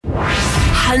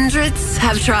Hundreds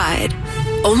have tried.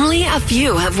 Only a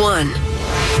few have won.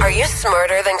 Are you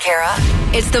smarter than Kara?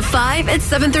 It's the 5 at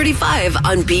 7:35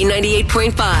 on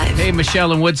B98.5. Hey,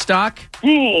 Michelle in Woodstock.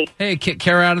 Hey, Hey, kick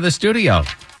Kara out of the studio.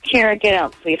 Kara, get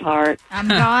out, sweetheart. I'm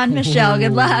gone, Michelle.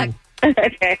 Good luck.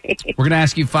 Okay. We're going to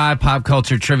ask you 5 pop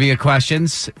culture trivia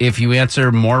questions. If you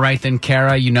answer more right than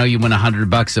Kara, you know you win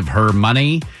 $100 of her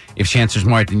money. If she answers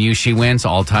more right than you, she wins.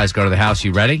 All ties go to the house.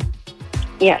 You ready?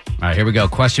 Yes. All right, here we go.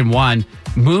 Question 1.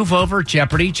 Move over,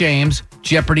 Jeopardy James.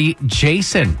 Jeopardy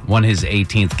Jason won his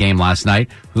 18th game last night.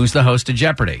 Who's the host of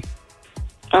Jeopardy?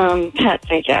 Pat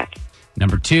Sajak.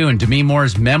 Number 2, in Demi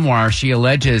Moore's memoir, she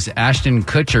alleges Ashton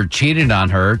Kutcher cheated on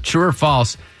her. True or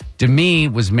false? Demi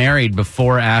was married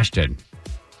before Ashton.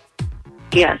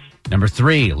 Yes. Number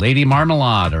 3, Lady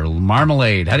Marmalade or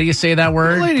Marmalade. How do you say that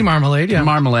word? Lady Marmalade, yeah.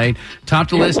 Marmalade. Topped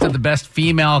the list of the best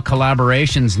female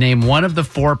collaborations. Name one of the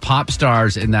 4 pop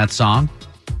stars in that song.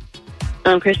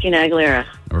 Christina Aguilera.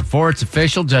 Number 4, it's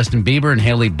official. Justin Bieber and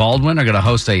Haley Baldwin are going to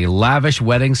host a lavish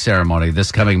wedding ceremony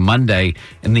this coming Monday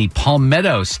in the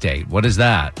Palmetto State. What is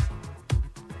that?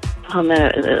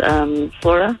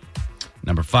 Florida.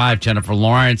 Number 5, Jennifer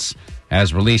Lawrence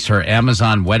has released her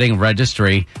Amazon wedding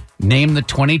registry. Name the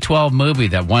 2012 movie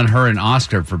that won her an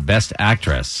Oscar for Best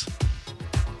Actress.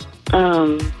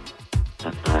 Oh,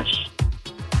 gosh.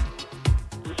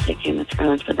 I'll say Game of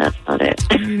Thrones, but that's not it.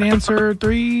 Need answer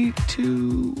 3,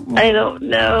 2, 1. I don't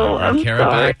know. I'm Kara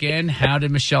sorry. back in. How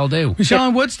did Michelle do? Michelle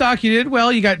in Woodstock, you did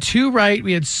well. You got 2 right.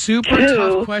 We had super 2?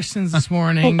 tough questions this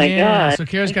morning. Oh, my God. So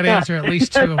Kara's got to answer at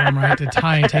least 2 of them right to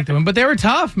tie and take them. But they were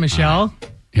tough, Michelle.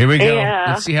 Here we go. Yeah.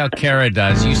 Let's see how Kara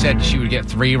does. You said she would get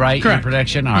 3 right in Correct.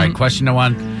 prediction. All right, question to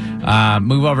 1.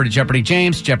 Move over to Jeopardy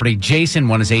James. Jeopardy Jason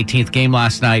won his 18th game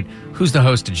last night. Who's the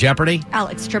host of Jeopardy?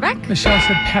 Alex Trebek. Michelle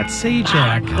said Pat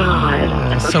Sajak.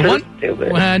 God. So I'm one.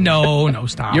 stupid. Well, no,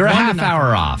 stop. You're a 1 to half 0.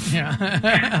 hour off.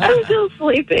 I'm still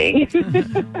sleeping.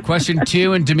 Question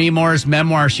 2, in Demi Moore's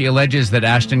memoir, she alleges that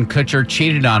Ashton Kutcher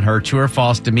cheated on her. True or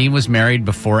false? Demi was married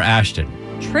before Ashton.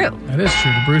 True. That is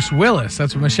true. To Bruce Willis.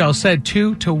 That's what Michelle said.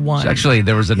 2 to 1. Actually,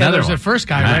 there was another there was one. the first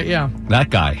guy, right? Yeah.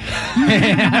 That guy.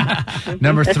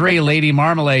 Number 3, Lady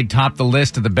Marmalade topped the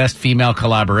list of the best female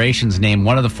collaborations. Name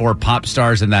one of the 4 pop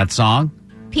stars in that song.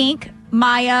 Pink,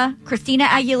 Maya, Christina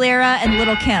Aguilera, and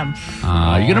Little Kim.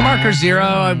 You're going to mark her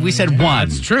 0. We said 1.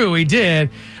 It's true. We did.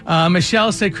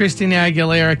 Michelle said Christina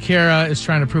Aguilera. Kara is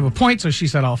trying to prove a point, so she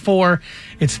said all 4.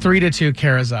 It's 3 to 2.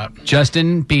 Kara's up.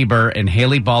 Justin Bieber and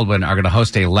Haley Baldwin are going to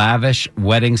host a lavish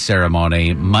wedding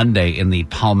ceremony Monday in the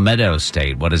Palmetto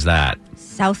State. What is that?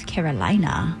 South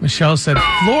Carolina. Michelle said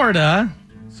Florida.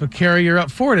 So, Kara, you're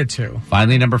up 4 to 2.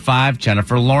 Finally, number 5,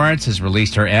 Jennifer Lawrence has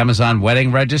released her Amazon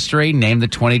wedding registry. Name the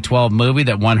 2012 movie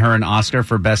that won her an Oscar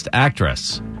for Best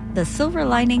Actress. The Silver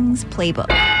Linings Playbook.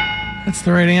 That's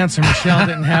the right answer. Michelle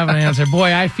didn't have an answer.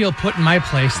 Boy, I feel put in my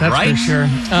place. That's Right? for sure.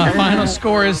 Final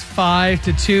score is 5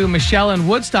 to 2. Michelle in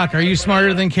Woodstock, are you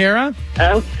smarter than Kara?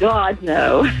 Oh, God,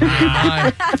 no.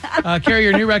 Kara,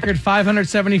 your new record,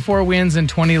 574 wins and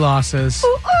 20 losses. Ooh,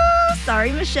 ooh.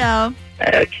 Sorry, Michelle.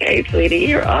 Okay, sweetie,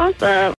 you're awesome.